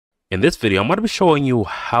In this video, I'm going to be showing you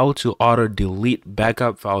how to auto delete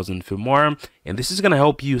backup files in Filmora, and this is going to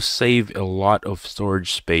help you save a lot of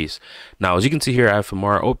storage space. Now, as you can see here, I have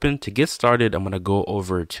Filmora open. To get started, I'm going to go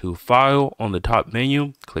over to File on the top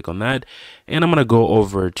menu, click on that, and I'm going to go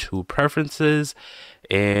over to Preferences,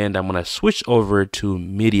 and I'm going to switch over to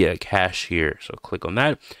Media Cache here. So click on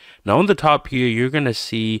that. Now on the top here, you're going to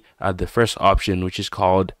see the first option, which is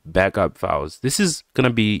called backup files. This is going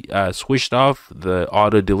to be switched off, the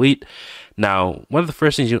auto delete. Now, one of the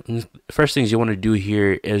first things you want to do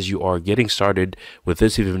here as you are getting started with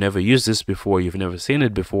this, if you've never used this before, you've never seen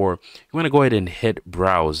it before, you want to go ahead and hit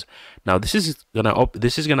browse. Now this is going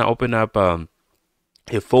to open up a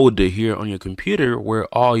folder here on your computer where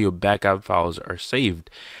all your backup files are saved.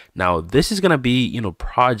 Now this is going to be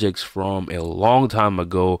projects from a long time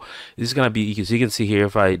ago. This is going to be, as you can see here,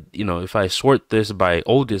 if I sort this by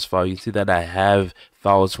oldest file, you can see that I have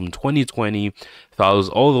files from 2020, files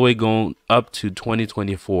all the way going up to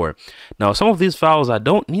 2024. Now some of these files, I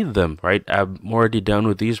don't need them, right? I'm already done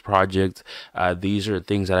with these projects. These are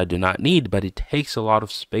things that I do not need, but it takes a lot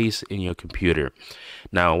of space in your computer.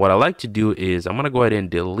 Now what I like to do is I'm going to go ahead and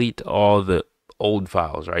delete all the old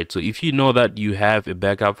files, right? So if you know that you have a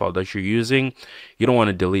backup file that you're using, you don't want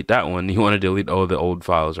to delete that one. You want to delete all the old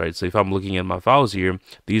files, right? So if I'm looking at my files here,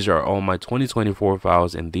 these are all my 2024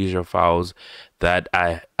 files, and these are files that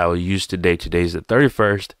I will use today. Today's the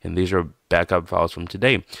 31st, and these are backup files from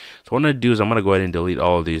today. So what I'm going to do is I'm going to go ahead and delete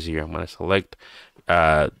all of these here. I'm going to select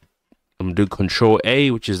I'm going to do Control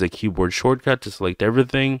A, which is the keyboard shortcut to select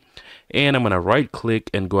everything. And I'm going to right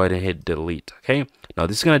click and go ahead and hit delete. Okay. Now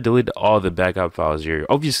this is going to delete all the backup files here.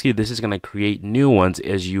 Obviously, this is going to create new ones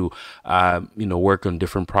as you, work on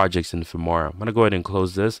different projects in Filmora. I'm going to go ahead and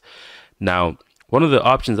close this. Now, one of the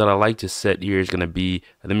options that I like to set here is going to be,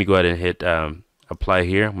 let me go ahead and hit apply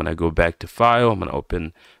here. I'm going to go back to file. I'm going to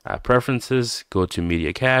open preferences, go to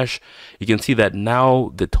media cache. You can see that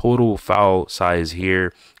now the total file size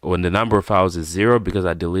here, or the number of files, is 0 because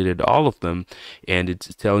I deleted all of them, and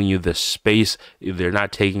it's telling you the space. They're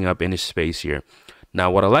not taking up any space here.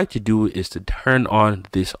 Now what I like to do is to turn on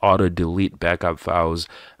this auto delete backup files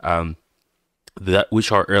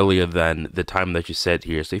which are earlier than the time that you set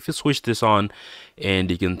here. So if you switch this on, and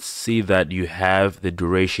you can see that you have the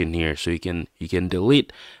duration here, so you can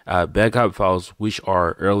delete backup files which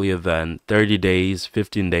are earlier than 30 days,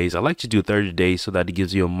 15 days. I like to do 30 days so that it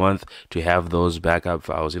gives you a month to have those backup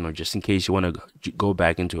files, just in case you want to go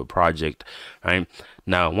back into a project. Right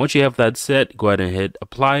now, once you have that set, go ahead and hit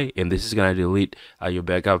apply, and this is going to delete your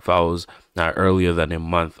backup files earlier than a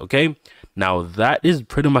month. Okay. Now that is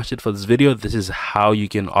pretty much it for this video. This is how you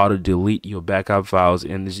can auto delete your backup files,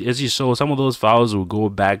 and as you saw, some of those files will go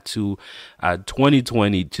back to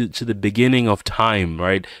 2020 to the beginning of time,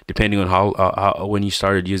 right? Depending on how when you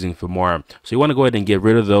started using Filmora. So you want to go ahead and get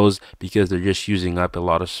rid of those because they're just using up a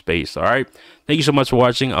lot of space. All right. Thank you so much for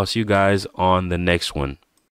watching. I'll see you guys on the next one.